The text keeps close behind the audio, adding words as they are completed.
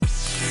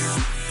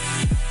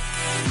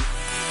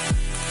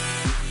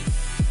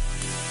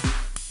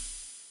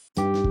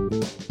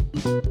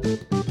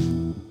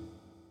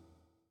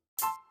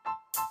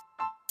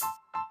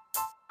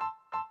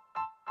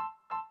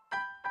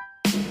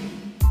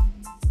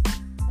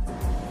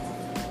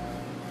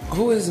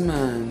Who is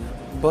man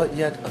but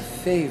yet a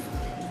favor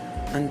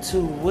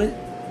unto wit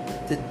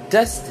the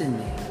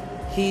destiny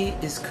he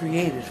is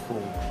created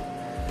for?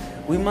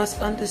 We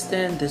must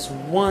understand this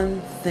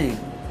one thing.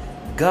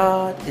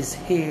 God is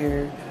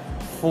here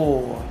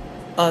for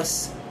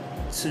us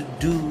to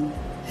do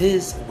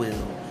his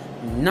will,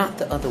 not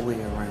the other way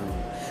around.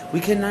 We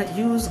cannot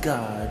use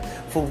God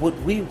for what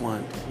we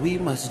want. We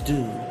must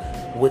do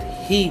what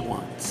he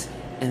wants.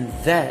 And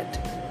that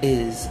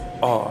is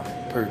our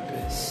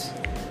purpose.